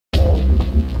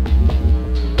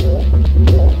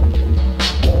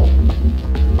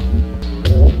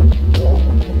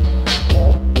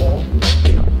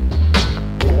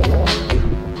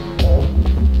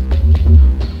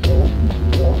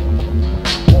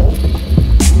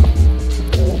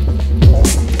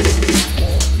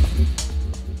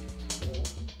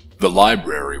The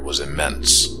library was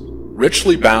immense.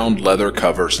 Richly bound leather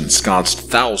covers ensconced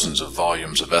thousands of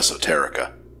volumes of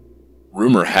esoterica.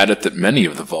 Rumor had it that many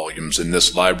of the volumes in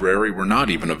this library were not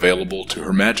even available to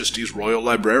Her Majesty's royal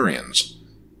librarians.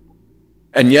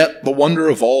 And yet, the wonder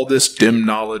of all this dim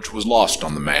knowledge was lost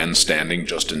on the man standing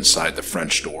just inside the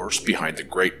French doors, behind the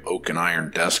great oak and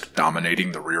iron desk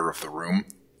dominating the rear of the room.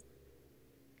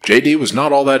 J.D. was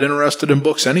not all that interested in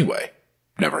books anyway.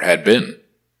 Never had been.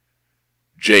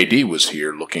 J.D. was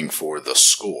here looking for the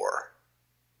score.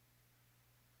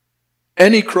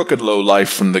 Any crooked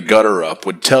lowlife from the gutter up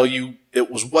would tell you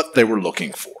it was what they were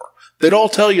looking for. They'd all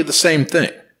tell you the same thing.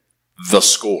 The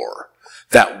score.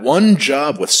 That one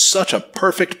job with such a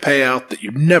perfect payout that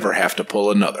you'd never have to pull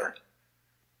another.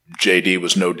 J.D.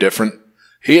 was no different.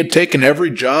 He had taken every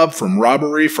job from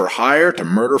robbery for hire to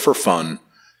murder for fun.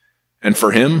 And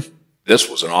for him, this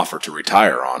was an offer to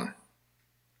retire on.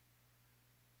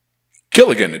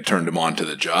 Killigan had turned him on to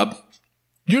the job.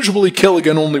 Usually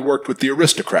Killigan only worked with the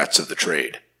aristocrats of the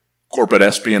trade. Corporate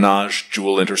espionage,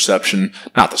 jewel interception,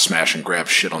 not the smash-and-grab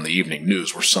shit on the evening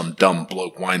news where some dumb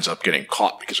bloke winds up getting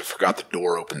caught because he forgot the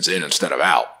door opens in instead of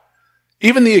out.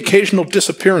 Even the occasional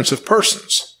disappearance of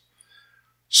persons.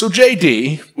 So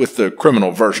J.D., with the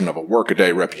criminal version of a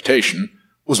workaday reputation,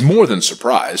 was more than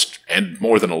surprised, and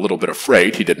more than a little bit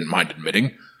afraid, he didn't mind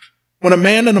admitting, when a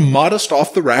man in a modest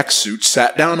off-the-rack suit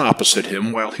sat down opposite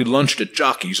him while he lunched at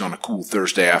Jockey's on a cool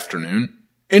Thursday afternoon,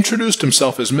 introduced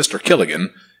himself as Mr.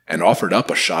 Killigan, and offered up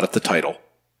a shot at the title.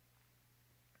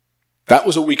 That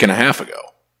was a week and a half ago.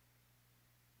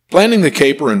 Planning the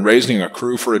caper and raising a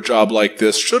crew for a job like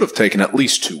this should have taken at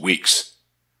least 2 weeks,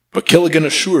 but Killigan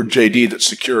assured J.D. that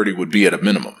security would be at a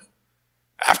minimum.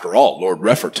 After all, Lord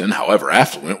Refferton, however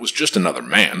affluent, was just another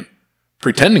man.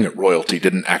 Pretending that royalty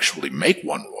didn't actually make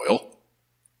one royal.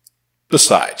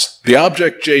 Besides, the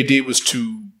object J.D. was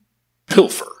to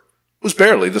pilfer was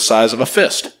barely the size of a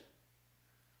fist.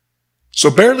 So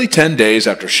barely 10 days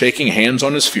after shaking hands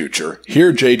on his future,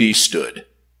 here J.D. stood,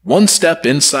 one step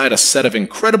inside a set of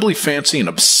incredibly fancy and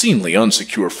obscenely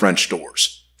unsecure French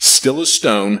doors, still as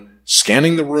stone,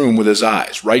 scanning the room with his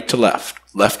eyes, right to left,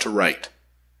 left to right.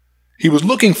 He was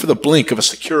looking for the blink of a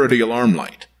security alarm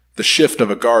light, the shift of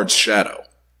a guard's shadow,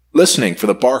 listening for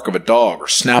the bark of a dog or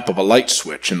snap of a light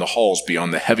switch in the halls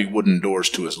beyond the heavy wooden doors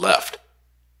to his left.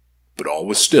 But all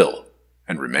was still,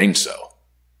 and remained so.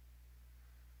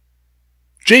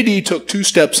 J.D. took 2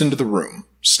 steps into the room,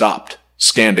 stopped,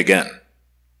 scanned again.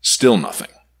 Still nothing.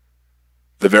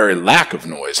 The very lack of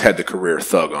noise had the career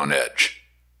thug on edge.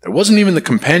 There wasn't even the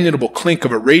companionable clink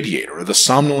of a radiator or the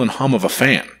somnolent hum of a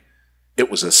fan.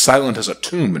 It was as silent as a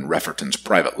tomb in Refferton's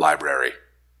private library.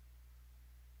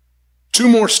 2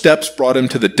 more steps brought him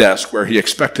to the desk where he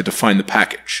expected to find the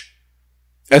package.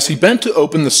 As he bent to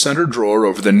open the center drawer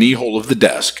over the knee-hole of the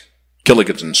desk,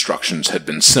 Killigan's instructions had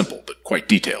been simple but quite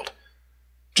detailed.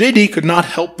 J.D. could not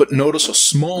help but notice a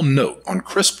small note on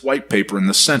crisp white paper in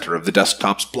the center of the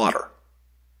desktop's blotter.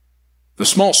 The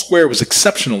small square was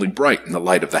exceptionally bright in the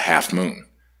light of the half-moon.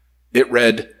 It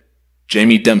read,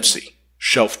 Jamie Dempsey,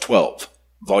 Shelf 12,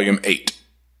 Volume 8.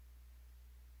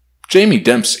 Jamie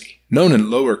Dempsey, known in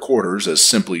lower quarters as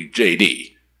simply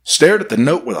J.D., stared at the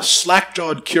note with a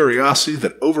slack-jawed curiosity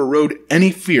that overrode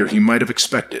any fear he might have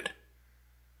expected.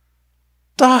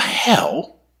 "The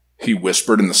hell?" he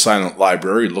whispered in the silent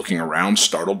library, looking around,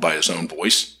 startled by his own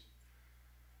voice.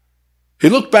 He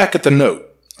looked back at the note,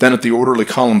 then at the orderly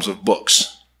columns of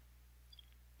books.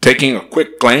 Taking a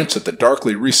quick glance at the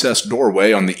darkly recessed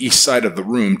doorway on the east side of the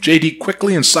room, J.D.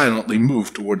 quickly and silently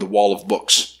moved toward the wall of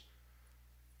books.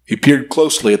 He peered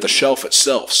closely at the shelf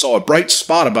itself, saw a bright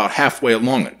spot about halfway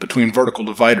along it, between vertical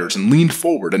dividers, and leaned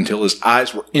forward until his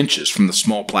eyes were inches from the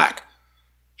small plaque.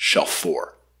 Shelf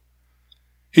 4.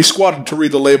 He squatted to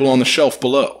read the label on the shelf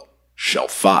below.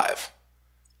 Shelf 5.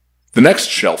 The next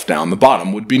shelf down the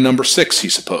bottom would be number 6, he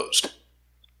supposed.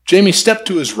 Jamie stepped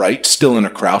to his right, still in a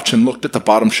crouch, and looked at the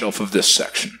bottom shelf of this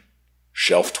section.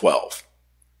 Shelf 12.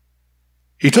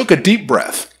 He took a deep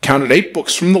breath, counted 8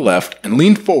 books from the left, and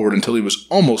leaned forward until he was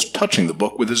almost touching the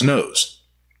book with his nose.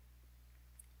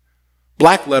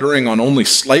 Black lettering on only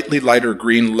slightly lighter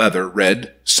green leather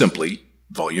read, simply,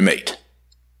 Volume 8.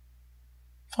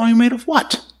 Volume 8 of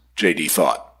what? J.D.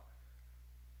 thought.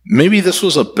 Maybe this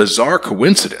was a bizarre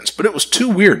coincidence, but it was too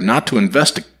weird not to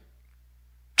investigate.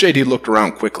 J.D. looked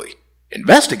around quickly.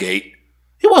 Investigate?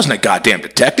 He wasn't a goddamn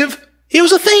detective. He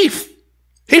was a thief.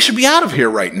 He should be out of here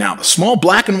right now. The small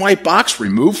black and white box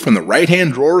removed from the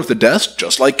right-hand drawer of the desk,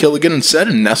 just like Killigan had said,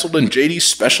 and nestled in J.D.'s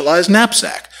specialized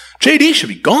knapsack. J.D. should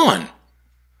be gone.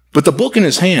 But the book in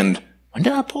his hand, when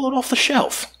did I pull it off the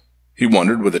shelf? He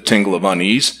wondered with a tingle of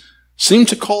unease. seemed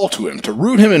to call to him, to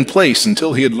root him in place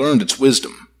until he had learned its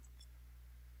wisdom.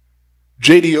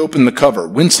 J.D. opened the cover,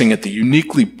 wincing at the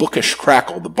uniquely bookish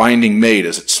crackle the binding made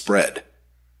as it spread.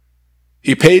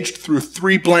 He paged through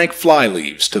 3 blank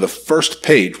flyleaves to the first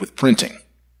page with printing.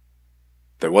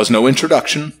 There was no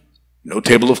introduction, no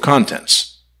table of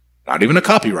contents, not even a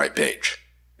copyright page.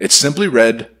 It simply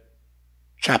read,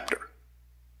 Chapter.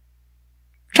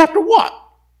 Chapter what?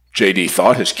 J.D.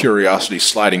 thought, his curiosity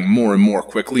sliding more and more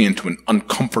quickly into an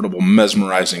uncomfortable,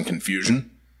 mesmerizing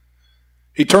confusion.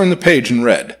 He turned the page and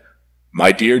read,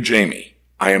 My dear Jamie,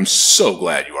 I am so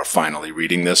glad you are finally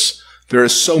reading this. There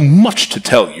is so much to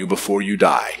tell you before you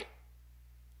die.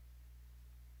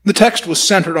 The text was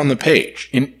centered on the page,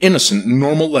 in innocent,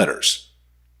 normal letters.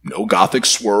 No Gothic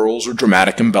swirls or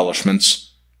dramatic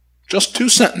embellishments. Just 2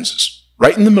 sentences,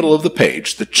 right in the middle of the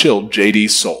page, that chilled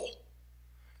J.D.'s soul.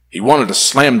 He wanted to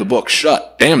slam the book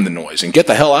shut, damn the noise, and get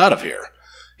the hell out of here.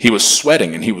 He was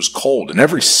sweating and he was cold, and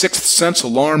every sixth sense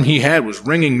alarm he had was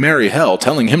ringing merry hell,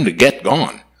 telling him to get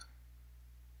gone.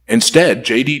 Instead,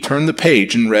 J.D. turned the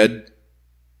page and read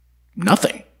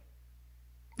nothing.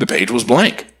 The page was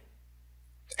blank.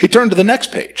 He turned to the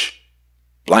next page.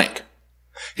 Blank.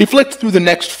 He flicked through the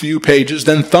next few pages,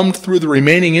 then thumbed through the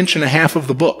remaining 1.5 inches of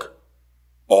the book.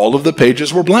 All of the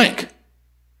pages were blank.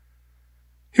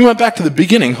 He went back to the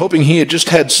beginning, hoping he had just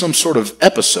had some sort of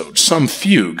episode, some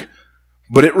fugue,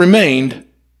 but it remained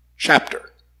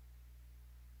chapter.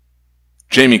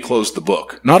 Jamie closed the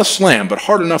book. Not a slam, but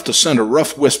hard enough to send a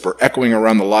rough whisper echoing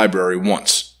around the library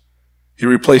once. He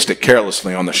replaced it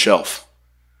carelessly on the shelf.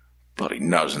 Bloody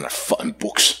nubs in their fucking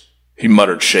books, he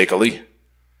muttered shakily.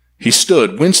 He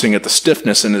stood, wincing at the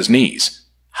stiffness in his knees.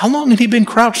 How long had he been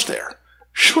crouched there?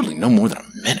 Surely no more than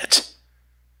a minute.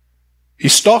 He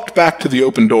stalked back to the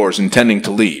open doors, intending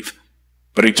to leave,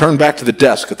 but he turned back to the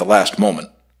desk at the last moment.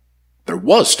 There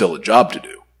was still a job to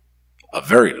do. A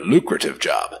very lucrative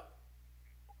job.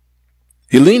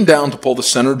 He leaned down to pull the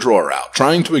center drawer out,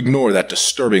 trying to ignore that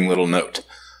disturbing little note.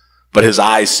 But his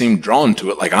eyes seemed drawn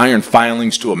to it like iron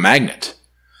filings to a magnet.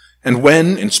 And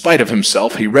when, in spite of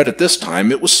himself, he read it this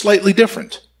time, it was slightly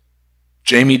different.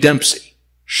 Jamie Dempsey,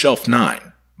 Shelf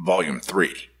 9, Volume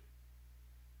 3.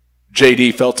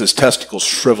 J.D. felt his testicles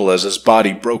shrivel as his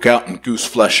body broke out in goose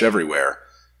flesh everywhere.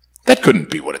 That couldn't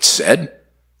be what it said,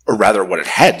 or rather what it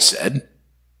had said.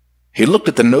 He looked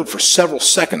at the note for several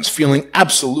seconds, feeling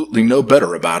absolutely no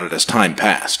better about it as time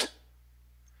passed.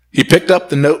 He picked up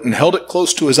the note and held it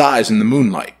close to his eyes in the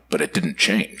moonlight, but it didn't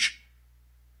change.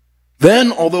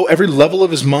 Then, although every level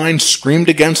of his mind screamed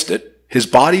against it, his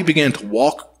body began to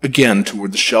walk again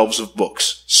toward the shelves of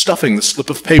books, stuffing the slip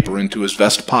of paper into his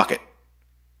vest pocket.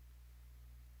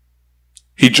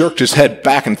 He jerked his head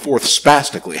back and forth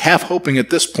spastically, half hoping at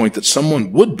this point that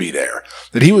someone would be there,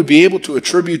 that he would be able to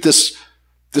attribute this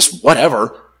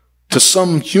whatever to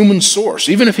some human source,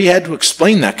 even if he had to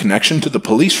explain that connection to the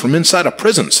police from inside a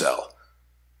prison cell.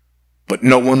 But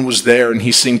no one was there, and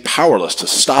he seemed powerless to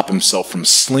stop himself from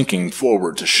slinking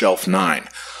forward to Shelf 9.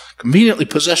 Conveniently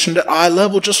positioned at eye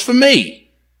level just for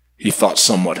me, he thought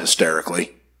somewhat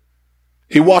hysterically.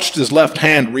 He watched his left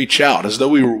hand reach out as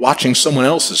though he were watching someone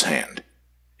else's hand.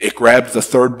 It grabbed the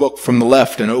third book from the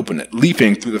left and opened it,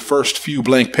 leaping through the first few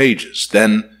blank pages,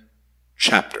 then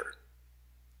chapter.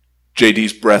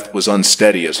 J.D.'s breath was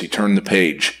unsteady as he turned the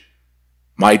page.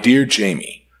 My dear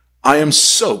Jamie, I am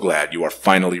so glad you are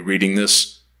finally reading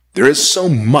this. There is so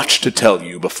much to tell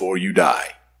you before you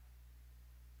die.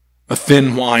 A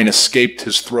thin whine escaped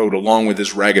his throat along with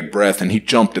his ragged breath, and he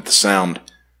jumped at the sound.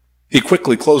 He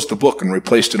quickly closed the book and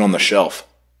replaced it on the shelf.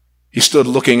 He stood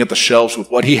looking at the shelves with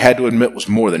what he had to admit was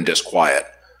more than disquiet.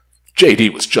 J.D.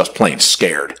 was just plain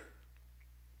scared.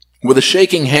 With a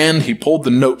shaking hand, he pulled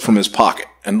the note from his pocket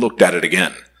and looked at it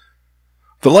again.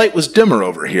 The light was dimmer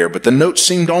over here, but the note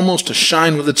seemed almost to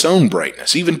shine with its own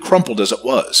brightness, even crumpled as it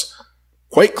was.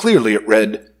 Quite clearly it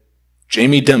read,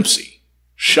 Jamie Dempsey,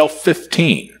 Shelf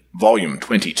 15, Volume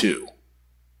 22.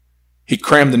 He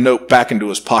crammed the note back into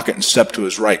his pocket and stepped to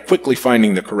his right, quickly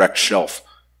finding the correct shelf.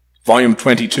 Volume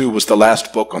 22 was the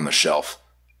last book on the shelf.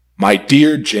 My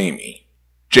dear Jamie.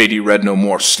 J.D. read no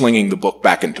more, slinging the book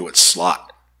back into its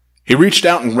slot. He reached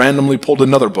out and randomly pulled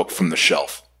another book from the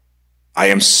shelf. I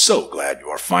am so glad you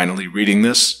are finally reading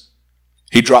this.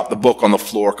 He dropped the book on the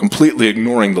floor, completely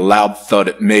ignoring the loud thud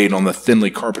it made on the thinly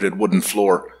carpeted wooden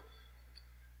floor.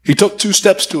 He took 2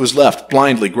 steps to his left,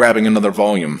 blindly grabbing another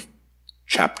volume.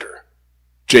 Chapter.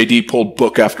 J.D. pulled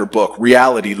book after book,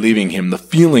 reality leaving him, the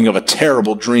feeling of a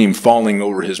terrible dream falling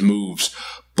over his moves.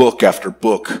 Book after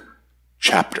book.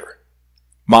 Chapter.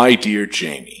 My dear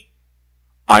Jamie.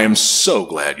 I am so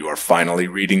glad you are finally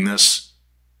reading this.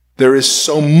 There is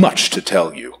so much to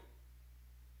tell you."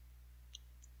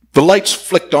 The lights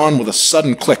flicked on with a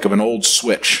sudden click of an old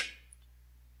switch.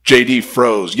 J.D.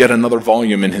 froze, yet another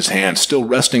volume in his hand, still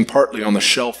resting partly on the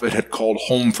shelf it had called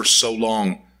home for so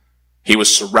long. He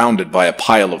was surrounded by a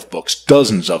pile of books,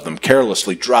 dozens of them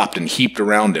carelessly dropped and heaped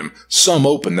around him, some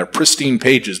open, their pristine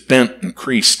pages bent and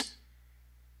creased.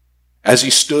 As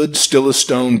he stood, still as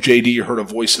stone, J.D. heard a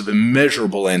voice of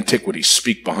immeasurable antiquity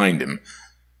speak behind him.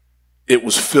 It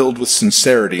was filled with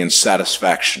sincerity and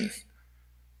satisfaction.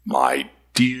 "My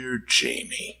dear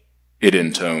Jamie," it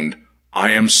intoned,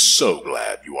 "I am so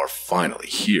glad you are finally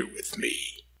here with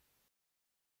me."